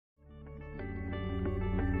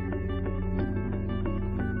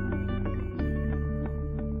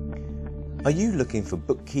Are you looking for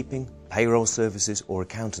bookkeeping, payroll services or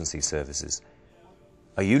accountancy services?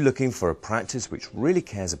 Are you looking for a practice which really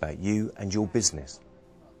cares about you and your business?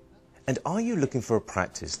 And are you looking for a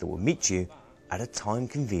practice that will meet you at a time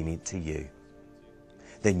convenient to you?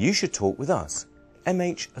 Then you should talk with us,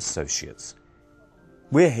 MH Associates.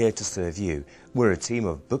 We're here to serve you. We're a team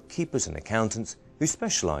of bookkeepers and accountants who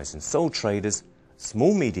specialise in sole traders,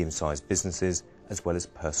 small medium-sized businesses as well as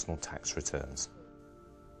personal tax returns.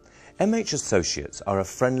 MH Associates are a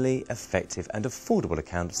friendly, effective and affordable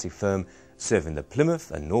accountancy firm serving the Plymouth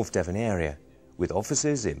and North Devon area, with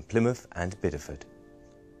offices in Plymouth and Bideford.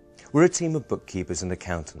 We're a team of bookkeepers and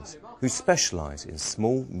accountants who specialise in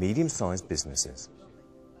small, medium-sized businesses.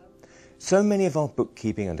 So many of our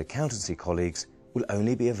bookkeeping and accountancy colleagues will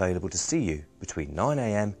only be available to see you between 9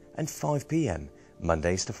 AM and 5 PM,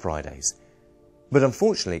 Mondays to Fridays. But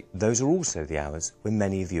unfortunately, those are also the hours when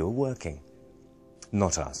many of you are working.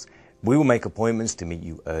 Not us. We will make appointments to meet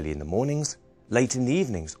you early in the mornings, late in the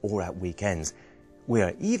evenings or at weekends. We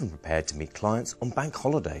are even prepared to meet clients on bank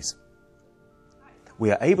holidays. We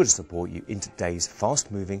are able to support you in today's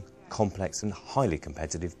fast-moving, complex and highly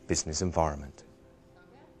competitive business environment.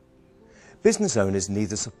 Business owners need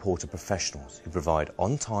the support of professionals who provide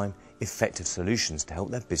on-time, effective solutions to help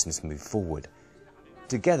their business move forward.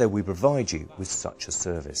 Together we provide you with such a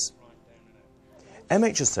service.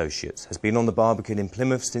 MH Associates has been on the Barbican in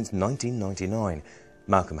Plymouth since 1999.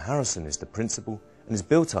 Malcolm Harrison is the principal and has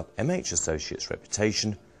built up MH Associates'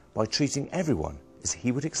 reputation by treating everyone as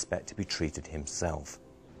he would expect to be treated himself.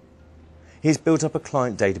 He has built up a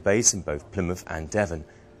client database in both Plymouth and Devon,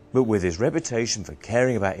 but with his reputation for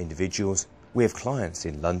caring about individuals, we have clients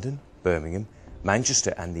in London, Birmingham,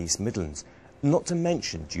 Manchester and the East Midlands, not to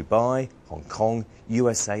mention Dubai, Hong Kong,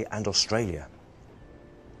 USA and Australia.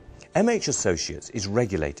 MH Associates is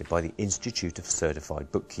regulated by the Institute of Certified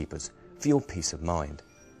Bookkeepers for your peace of mind.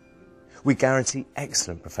 We guarantee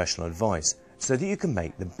excellent professional advice so that you can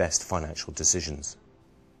make the best financial decisions.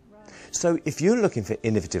 So if you're looking for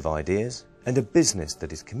innovative ideas and a business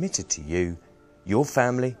that is committed to you, your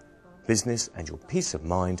family, business and your peace of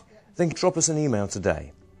mind, then drop us an email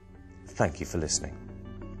today. Thank you for listening.